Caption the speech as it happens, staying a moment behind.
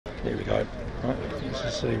Here we go. Right, this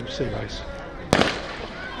is a C race.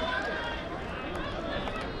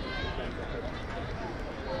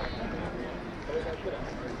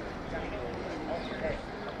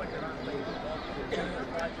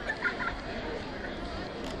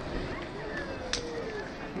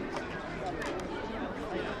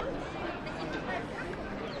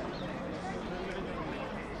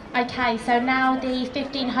 Okay, so now the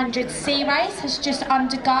 1500 C race has just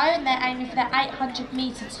undergone and they're aiming for their 800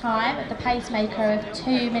 metre time at the pacemaker of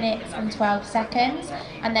 2 minutes and 12 seconds,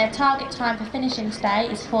 and their target time for finishing today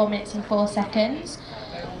is 4 minutes and 4 seconds.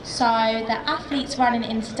 So the athletes running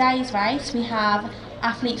in today's race, we have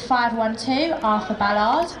athlete 512 Arthur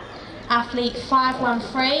Ballard, athlete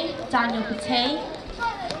 513 Daniel Petit,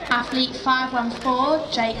 athlete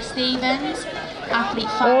 514 Jake Stevens, athlete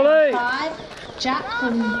 515 Jack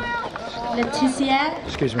from Letitia,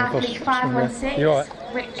 athlete 516, right?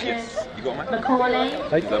 Richard Macaulay,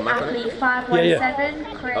 athlete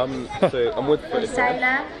 517, Chris so I'm with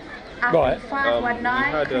Sailor, athlete 519, you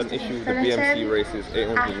had an issue with the BMC races,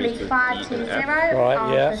 800 meters, athlete 520, right,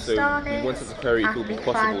 yeah. So we wanted to query if it would be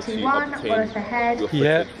possible to obtain your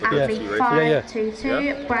athlete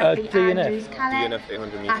 522, Bradley Andrews Calais,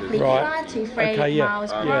 athlete 523,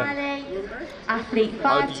 Miles Riley, athlete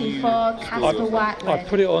 524, Casper Whitewood. I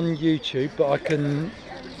put it on YouTube, but I can,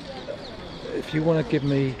 if you want to give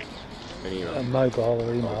me a mobile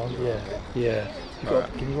or email, yeah.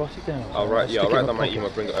 Can you write it down? I'll write down my email,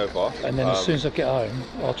 bring it over. And then as soon as I get home,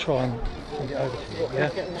 I'll try and bring it over to you,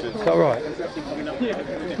 yeah? Is that right?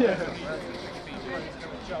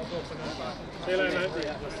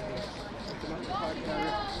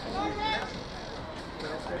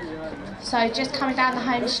 So just coming down the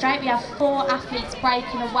home straight, we have 4 athletes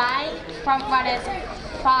breaking away. Front runners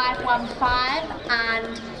 515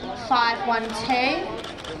 and 512.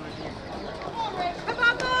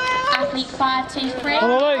 Athlete 523,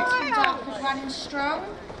 Dartford running strong.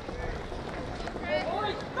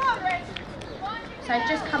 So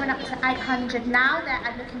just coming up to 800 now,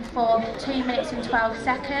 they're looking for 2 minutes and 12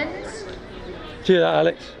 seconds. Do you hear that,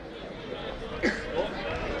 Alex?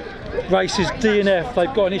 Races DNF,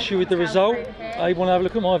 they've got an issue with the result. They want to have a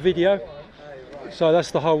look at my video. So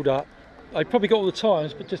that's the hold up. They probably got all the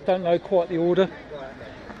times, but just don't know quite the order.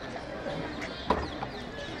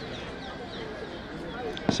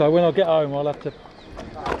 So when I get home, I'll have to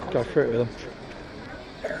go through it with them.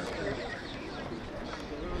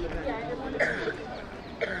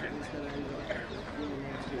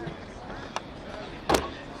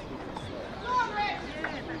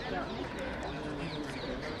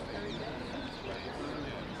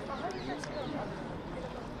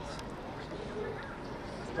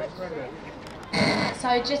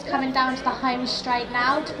 So just coming down to the home straight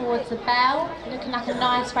now towards the bell, looking like a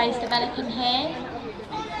nice race developing here.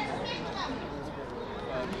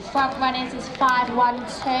 Front runners is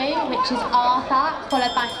 512, which is Arthur,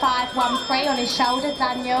 followed by 513 on his shoulder,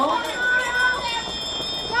 Daniel.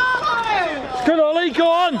 Good, Ollie, go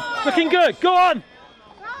on! Looking good, go on!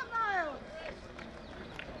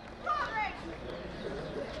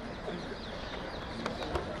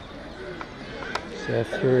 So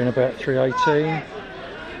through in about 318.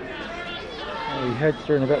 We head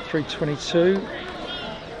through in about 322.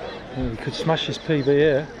 We could smash his PB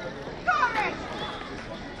here.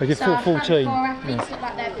 They get 414. 4 athletes look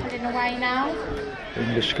like they're pulling away now.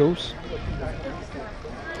 English schools.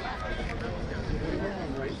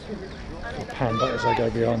 I'll pan back as I go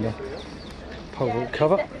behind the pole vault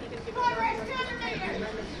cover.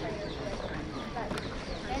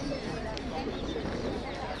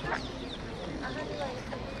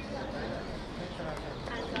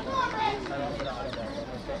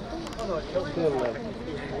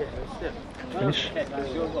 Finish. So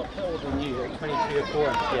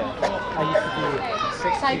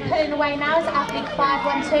pulling away now is athlete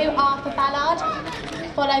 512, Arthur Ballard,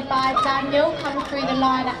 followed by Daniel, coming through the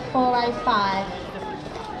line at 405.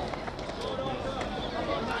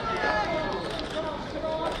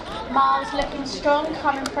 Miles looking strong,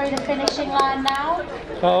 coming through the finishing line now.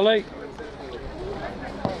 Ollie.